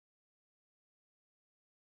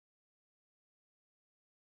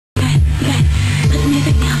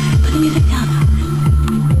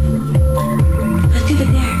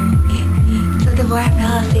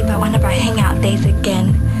about one of our hangout days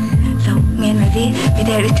again. So me and Rosie, we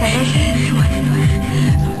dared each other.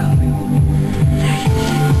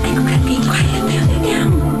 Be quiet,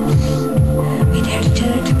 down. We dared each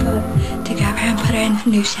other to grab her and put her in a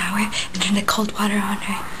new shower and turn the cold water on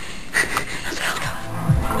her. Let's go.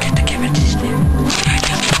 Get the camera to snap.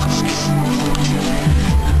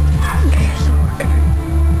 Okay, so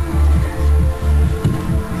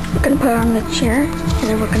we're gonna put her on the chair and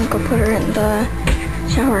then we're gonna go put her in the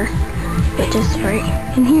shower, which is right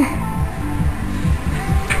in here.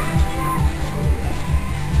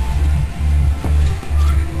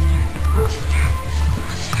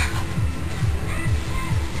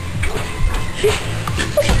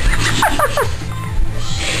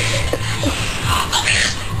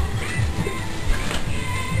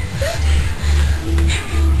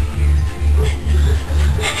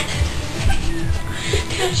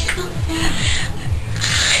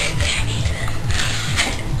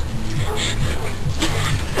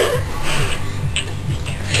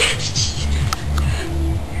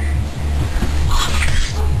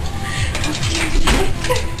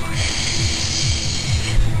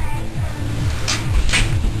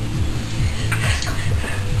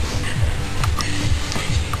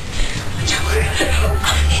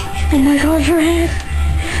 Oh my god, your head!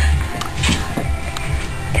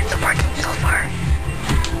 It's working so far.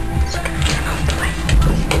 So I'm gonna turn off the light.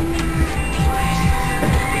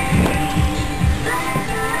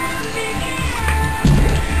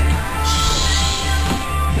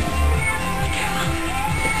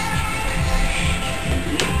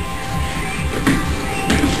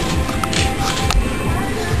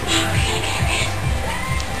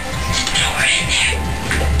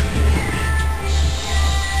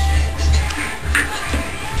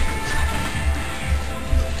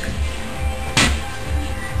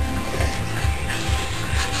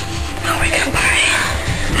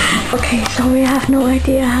 Okay, so we have no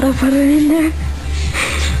idea how to put her in there.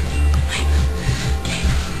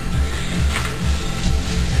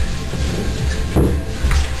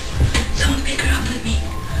 Someone pick her up with me.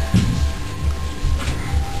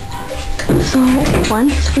 So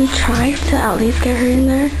once we try to at least get her in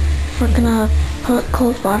there, we're gonna put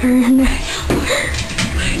cold water in there.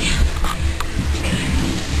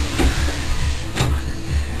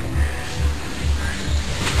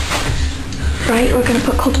 Right, we're gonna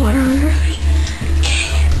put cold water on her.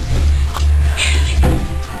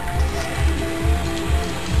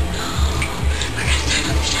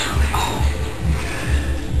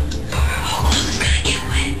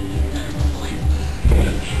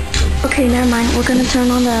 Okay, never mind. We're gonna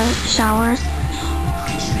turn on the showers,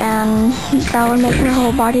 and that would make her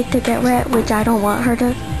whole body to get wet, which I don't want her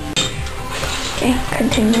to. Okay,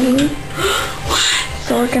 continuing.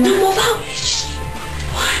 So we're gonna.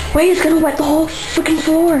 Wait, it's gonna wet the whole freaking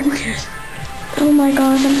floor. Oh my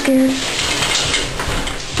gosh, I'm scared.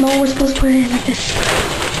 No, we're supposed to put it in like this.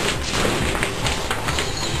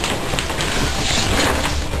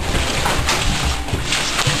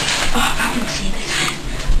 Oh, I want to see this.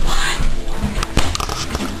 One.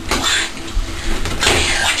 Okay,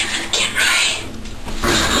 watch it for the camera.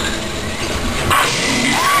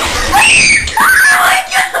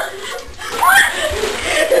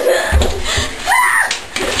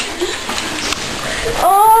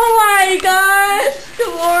 Oh my gosh,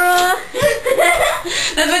 Devora!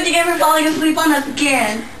 That's what you get for falling asleep on us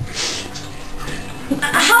again.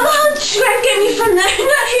 How the hell did you guys get me from there?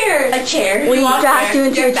 Not here. A chair. We dragged you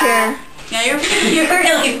into a chair. Yeah, you're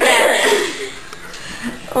really bad.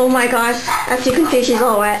 Oh my gosh, as you can see, she's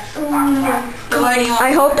all wet.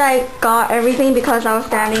 I hope I got everything because I was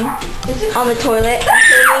standing on the toilet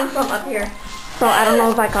from up here. So I don't know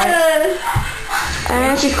if I got it.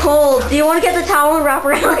 And she's cold. Do you want to get the towel and wrap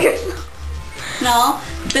around yourself? No.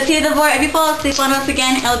 But see, Devora, if you fall asleep on us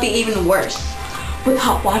again, it'll be even worse. With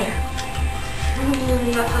hot water.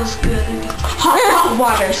 That feels good. Hot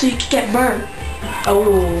water, so you can get burned.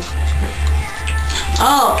 Oh.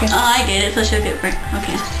 Oh, I get it. So she'll get burnt.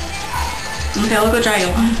 Okay. Okay, we'll go dry you.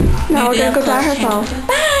 No, we're gonna go dry herself.